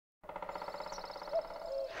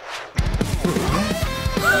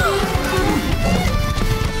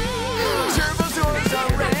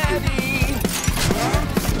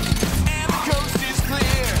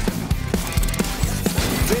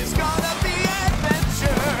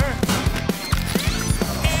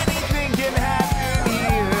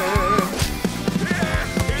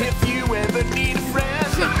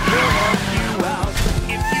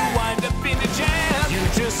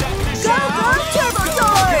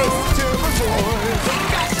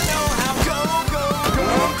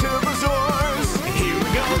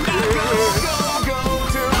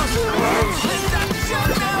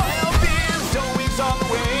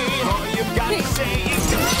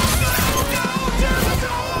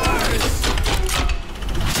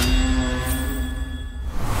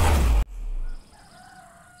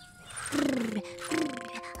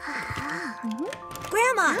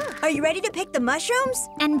ready to pick the mushrooms?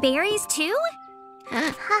 And berries, too?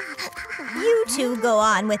 You two go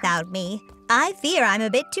on without me. I fear I'm a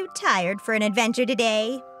bit too tired for an adventure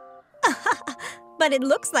today. But it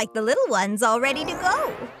looks like the little one's all ready to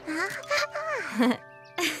go.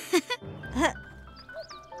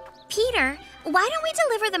 Peter, why don't we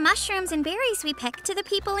deliver the mushrooms and berries we pick to the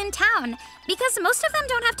people in town? Because most of them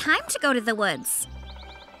don't have time to go to the woods.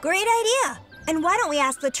 Great idea. And why don't we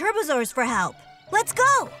ask the Turbozaurs for help? Let's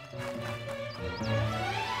go.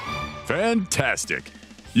 Fantastic.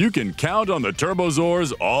 You can count on the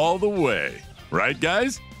Turbozaurs all the way. Right,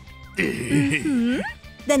 guys? Mm-hmm.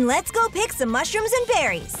 Then let's go pick some mushrooms and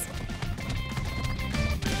berries.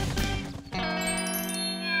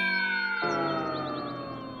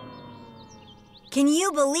 Can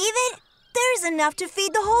you believe it? There's enough to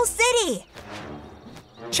feed the whole city.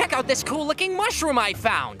 Check out this cool-looking mushroom I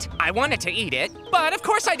found. I wanted to eat it, but of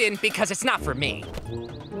course I didn't because it's not for me.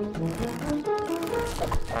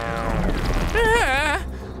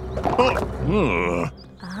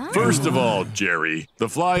 First of all, Jerry, the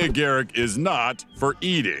fly agaric is not for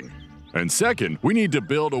eating. And second, we need to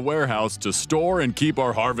build a warehouse to store and keep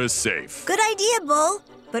our harvest safe. Good idea, Bull.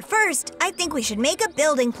 But first, I think we should make a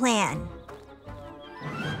building plan.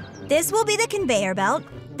 This will be the conveyor belt,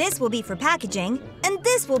 this will be for packaging, and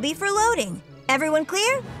this will be for loading. Everyone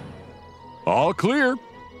clear? All clear.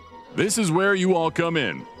 This is where you all come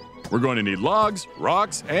in. We're going to need logs,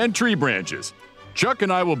 rocks, and tree branches. Chuck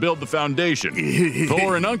and I will build the foundation.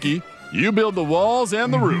 Thor and Unky, you build the walls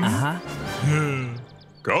and the roof.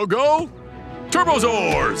 Go, go!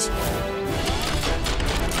 Turbozaurs!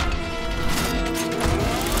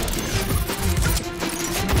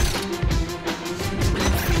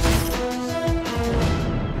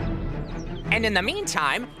 And in the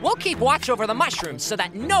meantime, we'll keep watch over the mushrooms so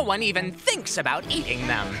that no one even thinks about eating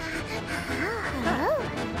them.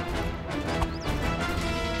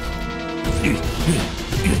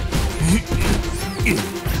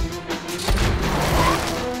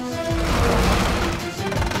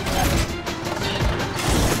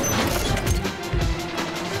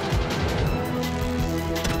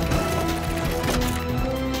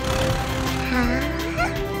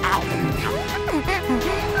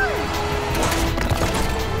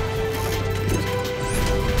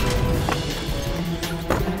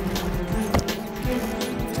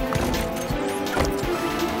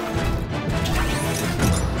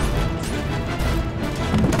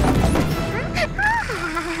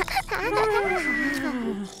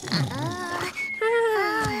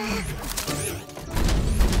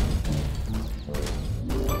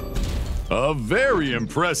 A very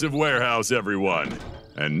impressive warehouse, everyone.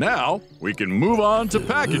 And now, we can move on to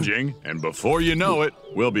packaging, and before you know it,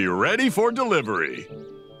 we'll be ready for delivery.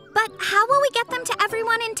 But how will we get them to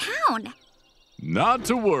everyone in town? Not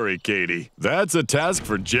to worry, Katie. That's a task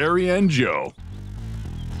for Jerry and Joe.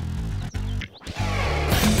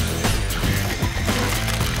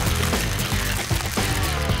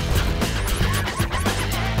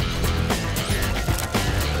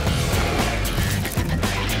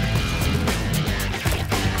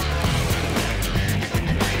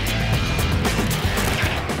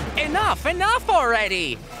 Enough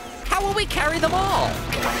already! How will we carry them all?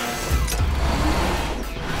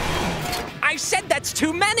 I said that's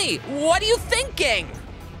too many! What are you thinking?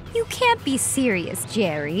 You can't be serious,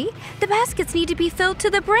 Jerry. The baskets need to be filled to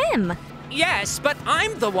the brim. Yes, but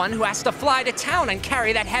I'm the one who has to fly to town and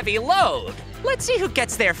carry that heavy load. Let's see who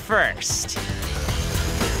gets there first.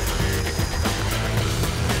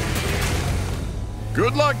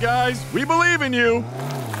 Good luck, guys. We believe in you.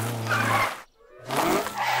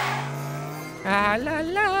 La la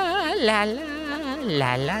la la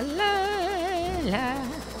la la la la.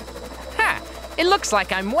 Ha! It looks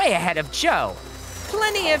like I'm way ahead of Joe.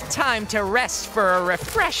 Plenty of time to rest for a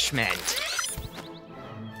refreshment.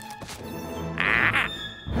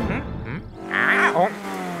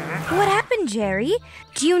 What happened, Jerry?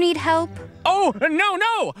 Do you need help? Oh,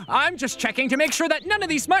 no! I'm just checking to make sure that none of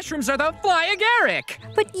these mushrooms are the fly agaric.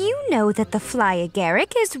 But you know that the fly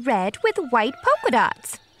agaric is red with white polka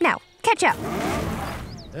dots. Now, catch up.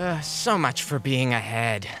 So much for being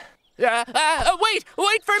ahead.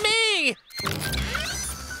 Wait for me!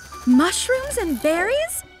 Mushrooms and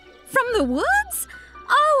berries? From the woods?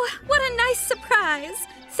 Oh, what a nice surprise.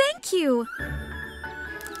 Thank you.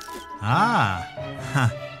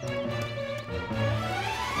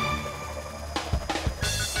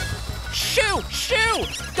 Shoo!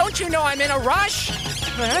 Don't you know I'm in a rush?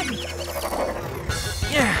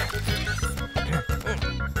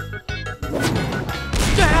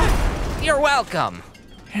 You're welcome.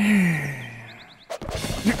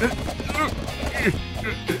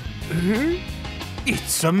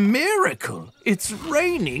 It's a miracle. It's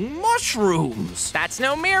raining mushrooms. That's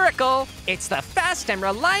no miracle. It's the fast and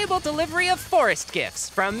reliable delivery of forest gifts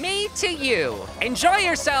from me to you. Enjoy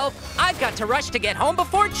yourself. I've got to rush to get home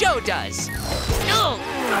before Joe does.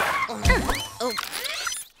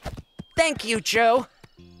 Thank you, Joe.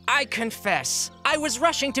 I confess, I was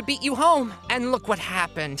rushing to beat you home, and look what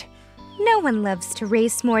happened. No one loves to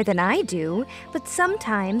race more than I do, but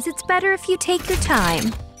sometimes it's better if you take your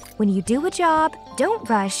time. When you do a job, don't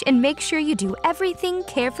rush and make sure you do everything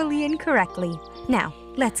carefully and correctly. Now,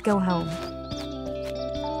 let's go home.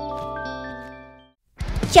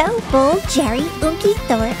 Joe, Bull, Jerry, Unky,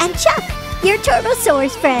 Thor, and Chuck, your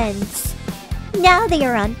Turbozaurs friends. Now they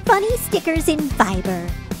are on funny stickers in Viber.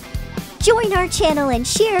 Join our channel and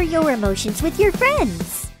share your emotions with your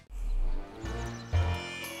friends.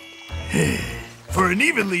 For an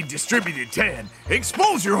evenly distributed tan,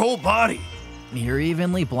 expose your whole body. You're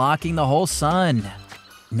evenly blocking the whole sun.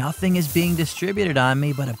 Nothing is being distributed on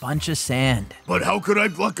me but a bunch of sand. But how could I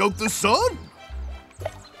block out the sun?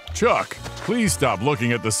 Chuck, please stop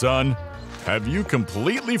looking at the sun. Have you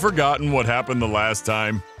completely forgotten what happened the last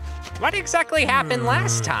time? What exactly happened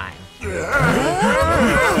last time?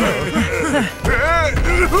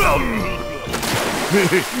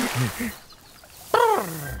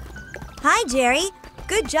 Hi, Jerry.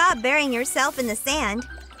 Good job burying yourself in the sand.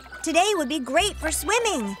 Today would be great for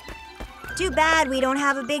swimming. Too bad we don't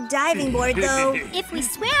have a big diving board, though. If we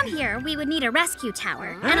swam here, we would need a rescue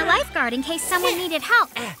tower and a lifeguard in case someone needed help.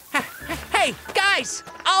 Hey, guys!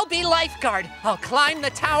 I'll be lifeguard. I'll climb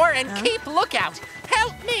the tower and keep lookout.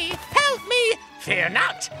 Help me! Help me! Fear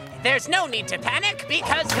not. There's no need to panic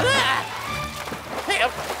because...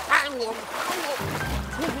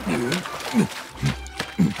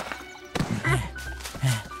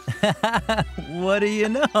 What do you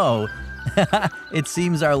know? It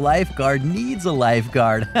seems our lifeguard needs a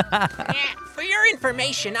lifeguard. For your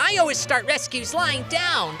information, I always start rescues lying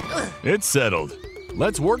down. It's settled.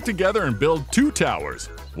 Let's work together and build 2 towers.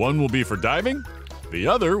 One will be for diving, the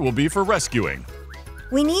other will be for rescuing.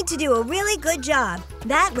 We need to do a really good job.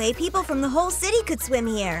 That way people from the whole city could swim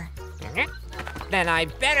here. Then I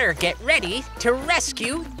better get ready to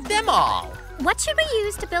rescue them all. What should we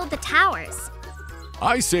use to build the towers?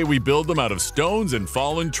 I say we build them out of stones and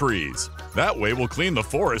fallen trees. That way we'll clean the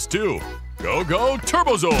forest too. Go, go,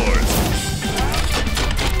 Turbozaurs!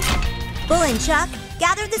 Bull and Chuck,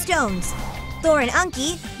 gather the stones. Thor and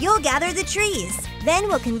Unky, you'll gather the trees. Then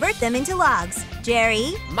we'll convert them into logs.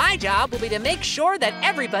 Jerry? My job will be to make sure that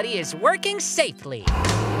everybody is working safely.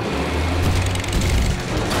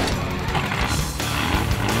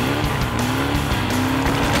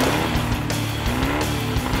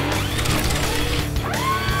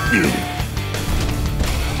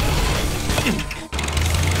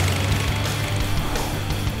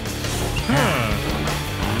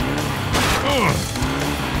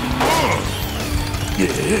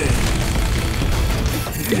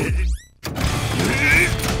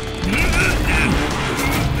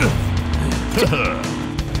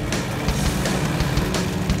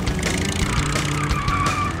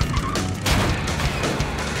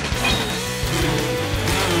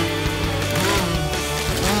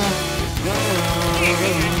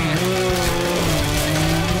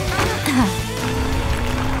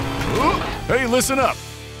 Hey, listen up.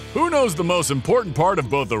 Who knows the most important part of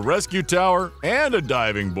both a rescue tower and a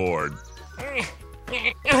diving board?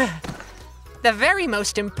 The very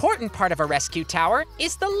most important part of a rescue tower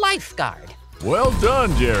is the lifeguard. Well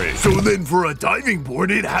done, Jerry. So then for a diving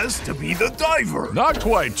board, it has to be the diver. Not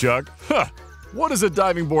quite, Chuck. Huh. What is a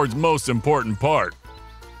diving board's most important part?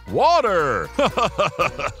 Water!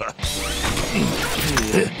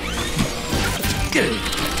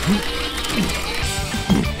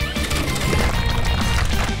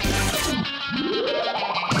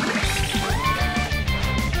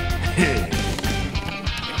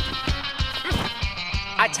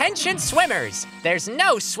 Attention swimmers! There's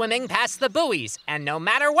no swimming past the buoys, and no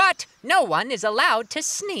matter what, no one is allowed to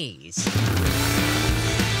sneeze.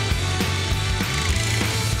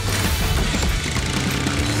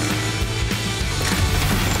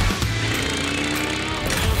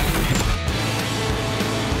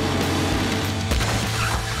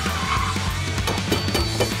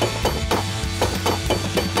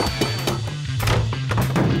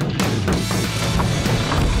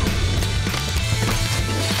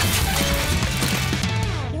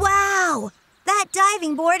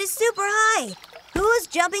 Diving board is super high. Who's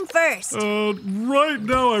jumping first? Right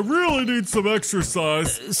now I really need some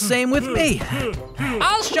exercise. Same with me.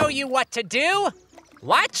 I'll show you what to do.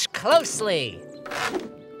 Watch closely.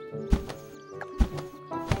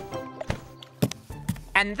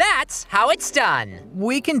 And that's how it's done.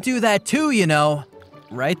 We can do that too, you know.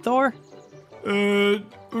 Right, Thor? Right,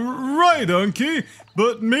 Unky.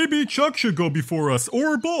 But maybe Chuck should go before us,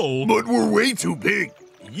 or Bull. But we're way too big.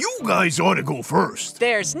 You guys ought to go first.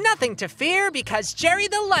 There's nothing to fear because Jerry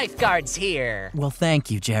the lifeguard's here. Well,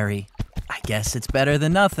 thank you, Jerry. I guess it's better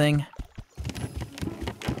than nothing.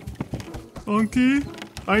 Unky,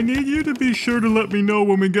 I need you to be sure to let me know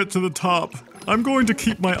when we get to the top. I'm going to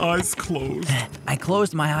keep my eyes closed. I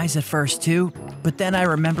closed my eyes at first, too, but then I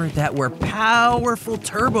remembered that we're powerful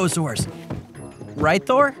Turbozaurs. Right,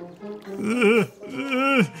 Thor?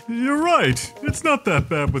 You're right. It's not that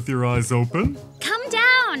bad with your eyes open. Come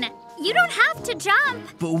down. You don't have to jump.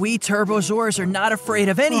 But we Turbozaurs are not afraid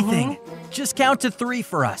of anything. Just count to 3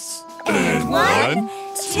 for us. And 1,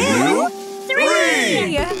 2,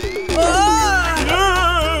 3!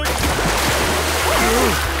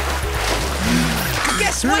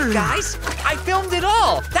 Guess what, guys? I filmed it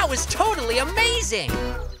all. That was totally amazing.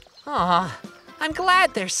 Aw, I'm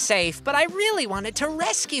glad they're safe, but I really wanted to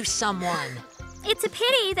rescue someone. It's a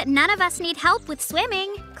pity that none of us need help with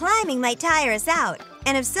swimming. Climbing might tire us out.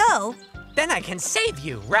 And if so, then I can save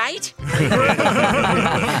you, right?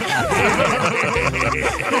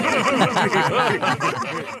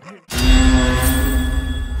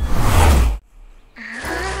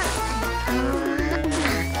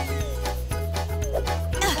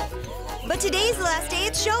 But today's the last day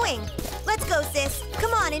it's showing. Let's go, sis.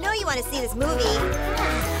 Come on, I know you want to see this movie.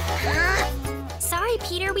 Sorry,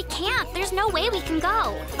 Peter, we can't. There's no way we can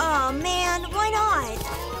go. Oh man, why not?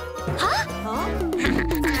 Huh?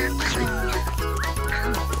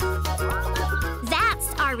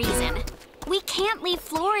 That's our reason. We can't leave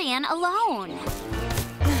Florian alone.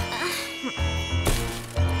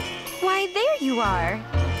 Why, there you are.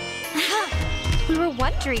 We were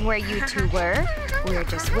wondering where you two were. We were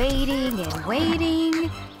just waiting and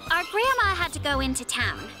waiting. Our grandma had to go into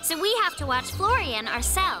town, so we have to watch Florian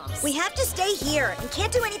ourselves. We have to stay here and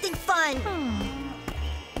can't do anything fun.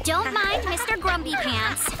 Don't mind Mr. Grumpy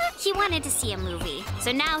Pants. He wanted to see a movie,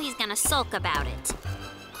 so now he's gonna sulk about it.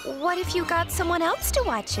 What if you got someone else to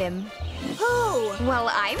watch him? Who? Well,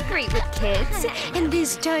 I'm great with kids, and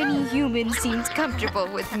this tiny human seems comfortable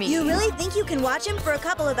with me. You really think you can watch him for a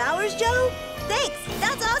couple of hours, Joe? Thanks,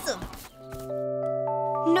 that's awesome.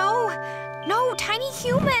 No, tiny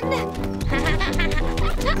human.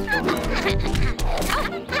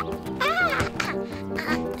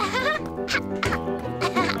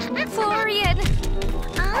 Florian.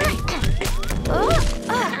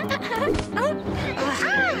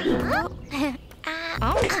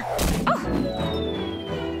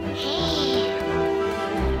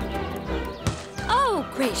 Oh,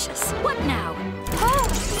 gracious. What now?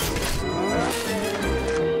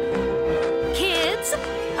 Kids,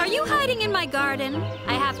 are you hiding in my garden?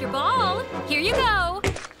 I have your ball. Here you go.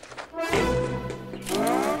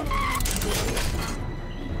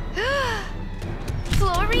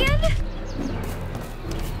 Florian?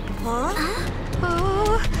 Huh?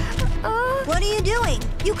 Oh. What are you doing?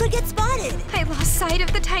 You could get spotted. I lost sight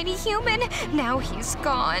of the tiny human. Now he's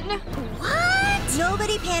gone. What?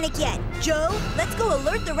 Nobody panic yet. Joe, let's go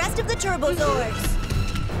alert the rest of the Turbozaurs.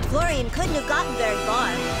 Florian couldn't have gotten very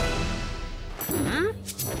far.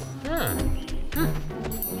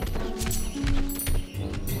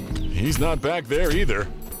 He's not back there either.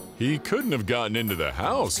 He couldn't have gotten into the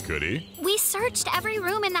house, could he? We searched every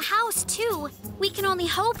room in the house, too. We can only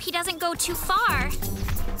hope he doesn't go too far.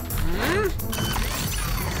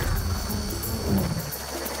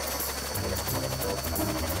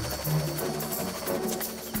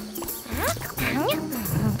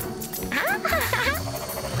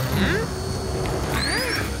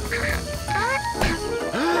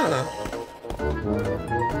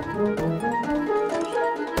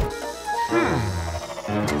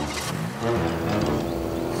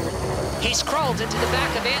 He's crawled into the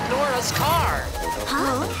back of Aunt Nora's car.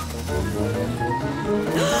 Huh?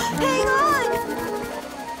 Hang on!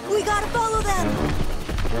 We gotta follow them.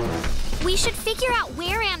 We should figure out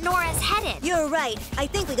where Aunt Nora's headed. You're right. I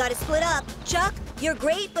think we gotta split up. Chuck, you're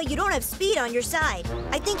great, but you don't have speed on your side.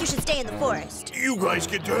 I think you should stay in the forest. You guys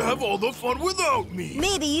get to have all the fun without me.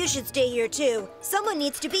 Maybe you should stay here, too. Someone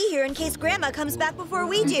needs to be here in case Grandma comes back before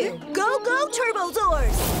we do. Go, go,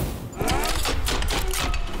 Turbozaurs!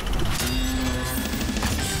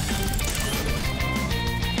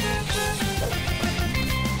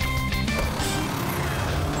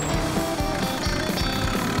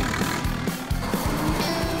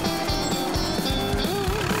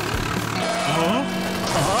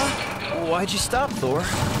 Why'd you stop, Thor?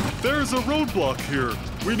 There's a roadblock here.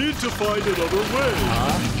 We need to find another way.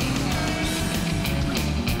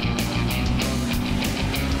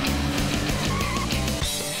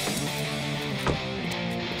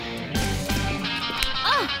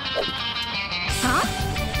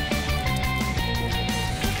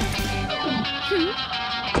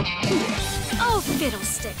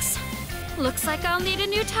 Fiddlesticks. Looks like I'll need a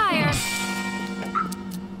new tire.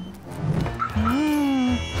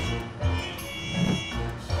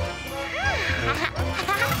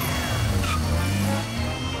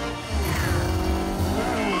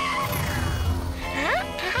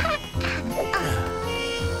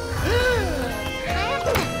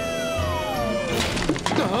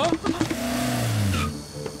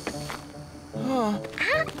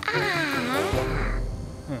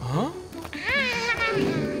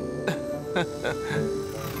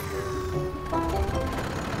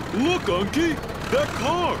 Look, Unky! That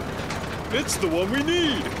car! It's the one we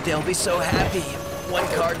need! They'll be so happy. One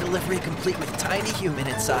car delivery complete with tiny human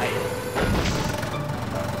inside.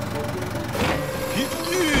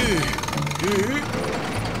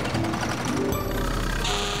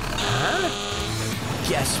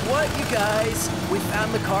 Guess what, you guys? We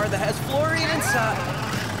found the car that has fluorine inside.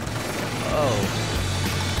 Oh.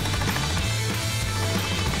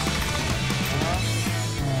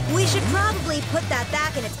 We should probably put that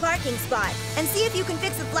back in its parking spot and see if you can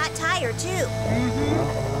fix a flat tire, too.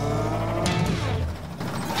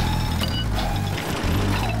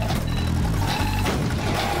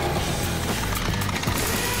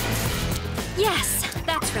 Yes,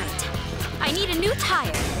 that's right. I need a new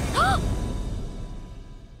tire.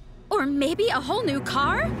 Or maybe a whole new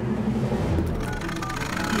car?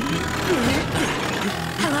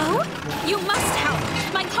 Hello? You must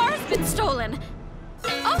help. My car's been stolen.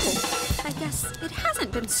 Oh, I guess it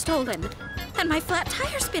hasn't been stolen. And my flat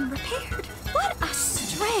tire's been repaired. What a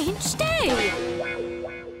strange day.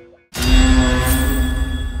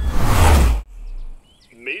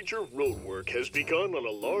 Major road work has begun on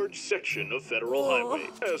a large section of Federal Highway.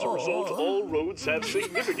 As a result, all roads have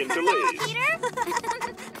significant delays.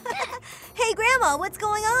 Hey, Grandma, what's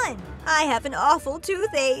going on? I have an awful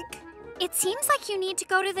toothache. It seems like you need to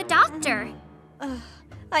go to the doctor.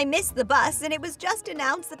 I missed the bus, and it was just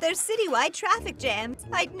announced that there's citywide traffic jams.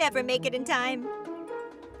 I'd never make it in time.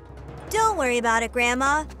 Don't worry about it,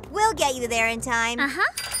 Grandma. We'll get you there in time.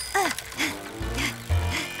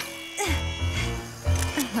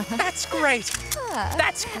 That's great.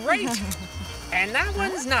 That's great. And that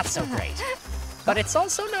one's not so great. But it's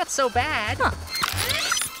also not so bad.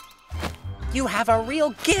 You have a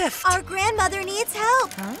real gift. Our grandmother needs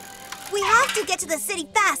help. We have to get to the city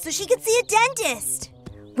fast so she can see a dentist.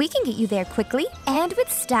 We can get you there quickly and with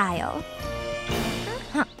style.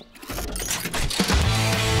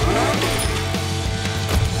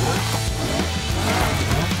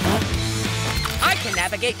 I can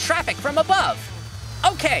navigate traffic from above.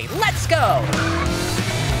 Okay, let's go.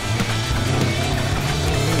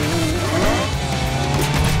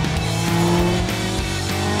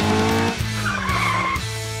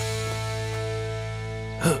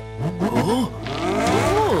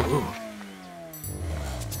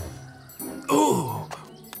 Oh,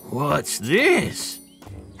 what's this?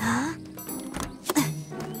 Huh?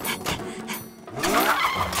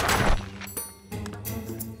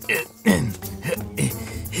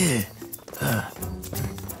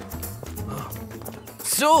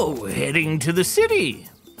 So, heading to the city.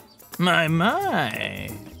 My.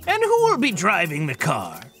 And who will be driving the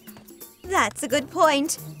car? That's a good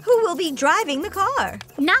point. Who will be driving the car?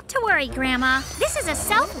 Not to worry, Grandma. This is a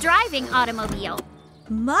self-driving automobile.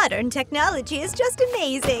 Modern technology is just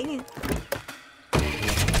amazing.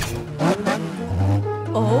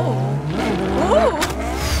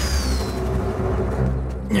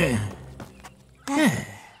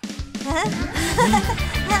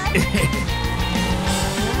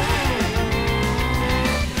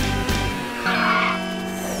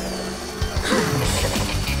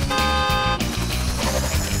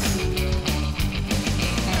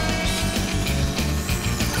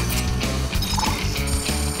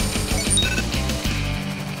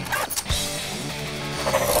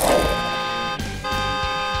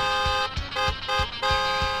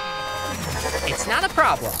 It's not a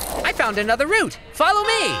problem. I found another route. Follow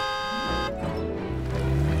me.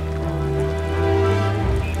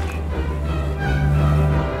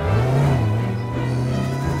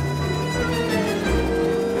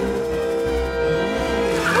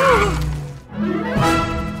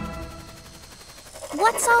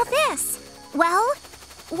 What's all this? Well,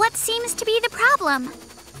 what seems to be the problem?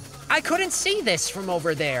 I couldn't see this from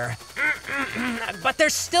over there. But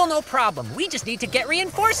there's still no problem. We just need to get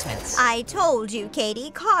reinforcements. I told you,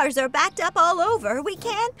 Katie. Cars are backed up all over. We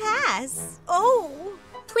can't pass. Oh.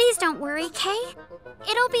 Please don't worry, Kay.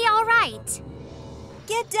 It'll be all right.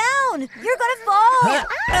 Get down. You're gonna fall.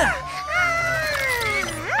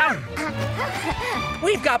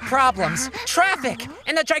 We've got problems. Traffic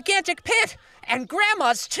and a gigantic pit and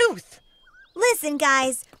Grandma's tooth. Listen,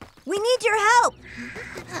 guys, we need your help.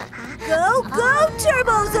 Go, go,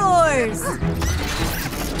 Turbozaurs!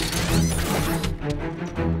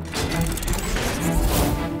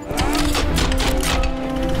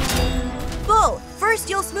 Bull, first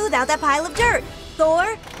you'll smooth out that pile of dirt.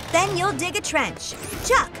 Thor, then you'll dig a trench.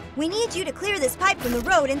 Chuck, we need you to clear this pipe from the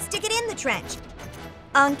road and stick it in the trench.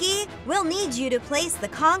 Unky, we'll need you to place the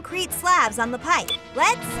concrete slabs on the pipe.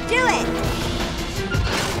 Let's do it!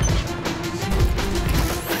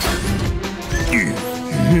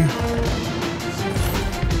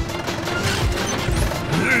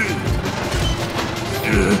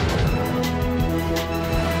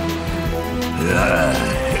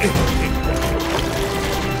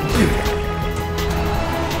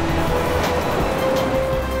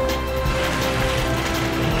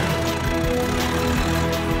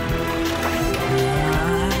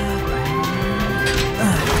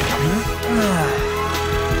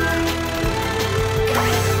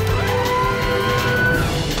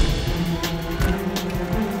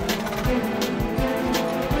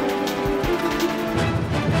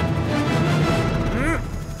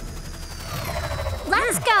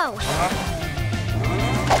 Let's go.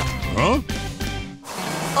 Huh?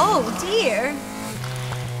 Oh, dear.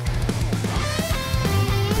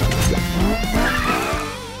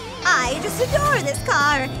 I just adore this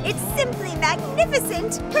car. It's simply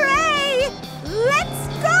magnificent. Hooray! Let's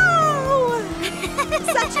go!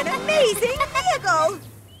 Such an amazing vehicle.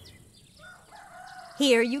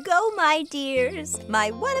 Here you go, my dears.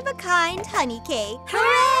 My one-of-a-kind honey cake.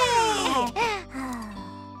 Hooray!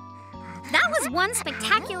 That was one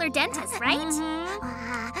spectacular dentist, right?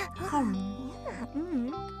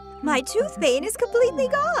 My tooth pain is completely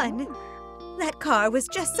gone. That car was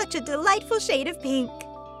just such a delightful shade of pink.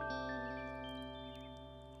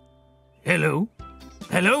 Hello?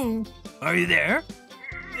 Hello? Are you there?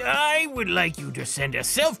 I would like you to send a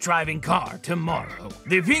self-driving car tomorrow.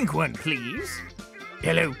 The pink one, please.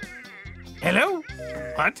 Hello? Hello?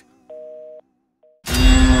 What?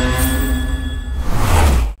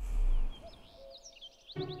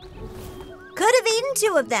 Could have eaten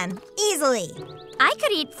 2 of them, easily. I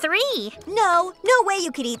could eat 3. No way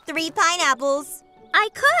you could eat 3 pineapples. I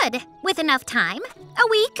could, with enough time. A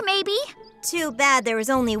week, maybe. Too bad there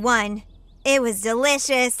was only 1. It was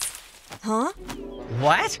delicious. Huh?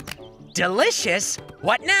 What? Delicious?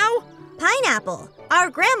 What now? Pineapple.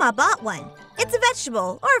 Our grandma bought one. It's a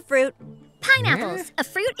vegetable or fruit. Pineapples, a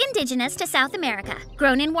fruit indigenous to South America,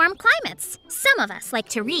 grown in warm climates. Some of us like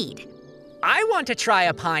to read. I want to try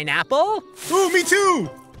a pineapple. Oh, me too!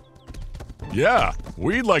 Yeah,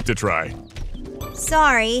 we'd like to try.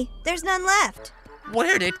 Sorry, there's none left.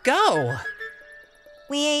 Where'd it go?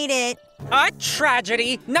 We ate it. A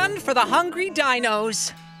tragedy. None for the hungry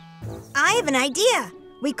dinos. I have an idea.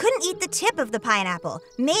 We couldn't eat the tip of the pineapple.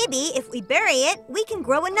 Maybe if we bury it, we can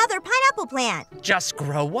grow another pineapple plant. Just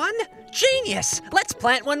grow one? Genius! Let's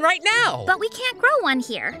plant one right now. But we can't grow one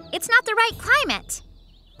here. It's not the right climate.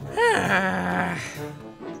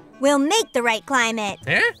 We'll make the right climate.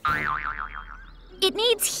 It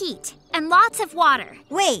needs heat and lots of water.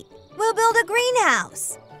 Wait, we'll build a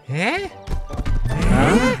greenhouse.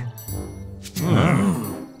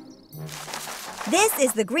 This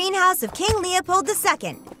is the greenhouse of King Leopold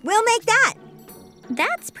II. We'll make that.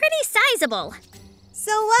 That's pretty sizable.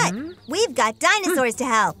 So what? We've got dinosaurs to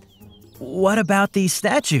help. What about these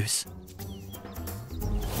statues?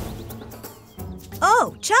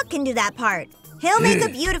 Oh, Chuck can do that part. He'll make a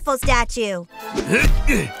beautiful statue.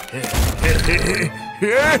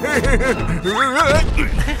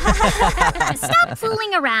 Stop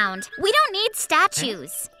fooling around. We don't need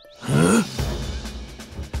statues.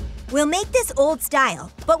 We'll make this old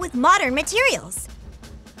style, but with modern materials.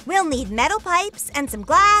 We'll need metal pipes and some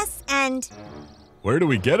glass and... Where do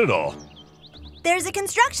we get it all? There's a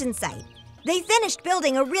construction site. They finished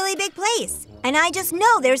building a really big place, and I just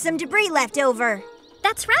know there's some debris left over.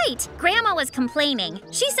 That's right. Grandma was complaining.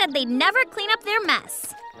 She said they'd never clean up their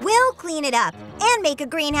mess. We'll clean it up and make a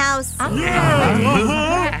greenhouse.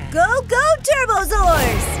 Yeah. Go, go,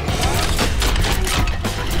 Turbozaurs!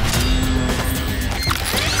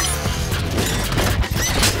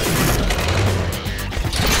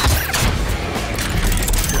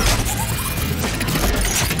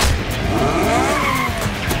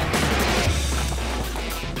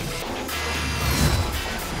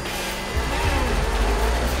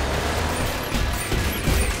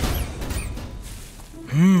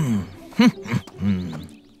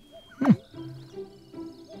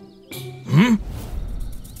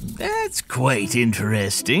 That's quite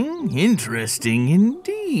interesting. Interesting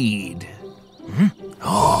indeed.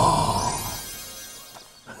 Oh.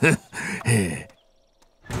 Chuck,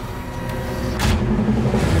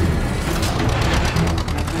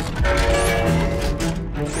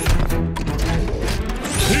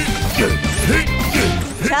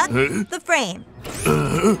 the frame.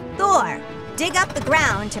 Thor, dig up the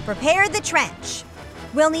ground to prepare the trench.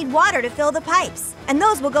 We'll need water to fill the pipes, and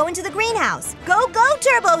those will go into the greenhouse. Go, go,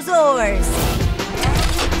 Turbozaurs!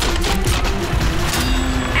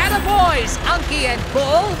 Attaboys, Unky and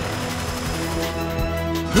Bull!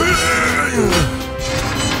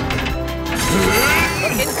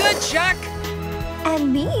 Looking good, Chuck!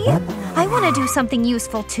 And me? I want to do something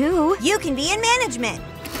useful too. You can be in management.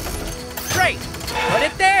 Great! Put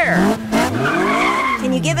it there!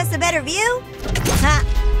 Can you give us a better view? Ha!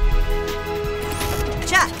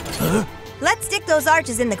 Chuck, let's stick those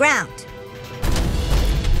arches in the ground.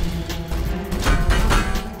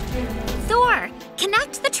 Thor,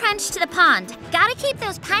 connect the trench to the pond. Gotta keep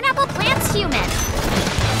those pineapple plants humid.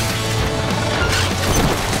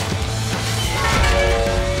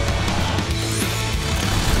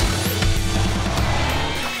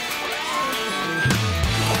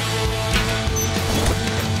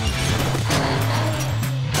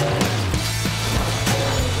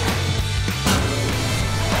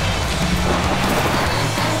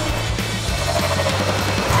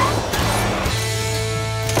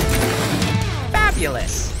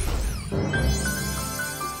 Fabulous!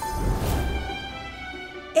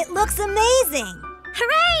 It looks amazing!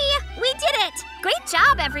 Hooray! We did it! Great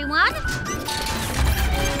job, everyone!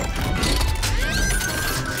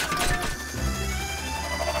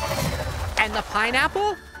 And the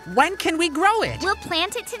pineapple? When can we grow it? We'll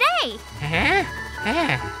plant it today.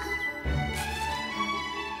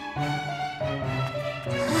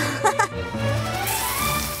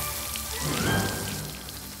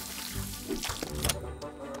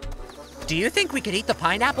 Do you think we could eat the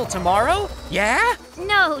pineapple tomorrow? Yeah?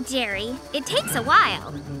 No, Jerry. It takes a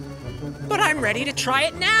while. But I'm ready to try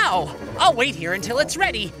it now. I'll wait here until it's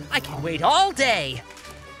ready. I can wait all day.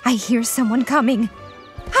 I hear someone coming.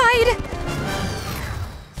 Hide!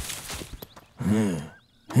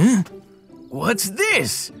 What's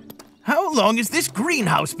this? How long has this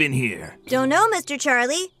greenhouse been here? Don't know, Mr.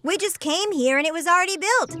 Charlie. We just came here and it was already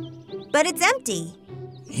built. But it's empty.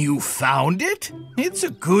 You found it? It's a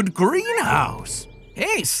good greenhouse.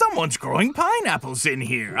 Hey, someone's growing pineapples in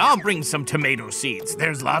here. I'll bring some tomato seeds.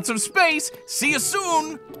 There's lots of space. See you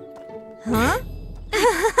soon. Huh?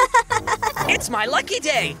 It's my lucky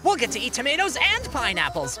day. We'll get to eat tomatoes and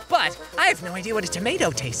pineapples. But I have no idea what a tomato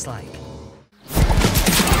tastes like.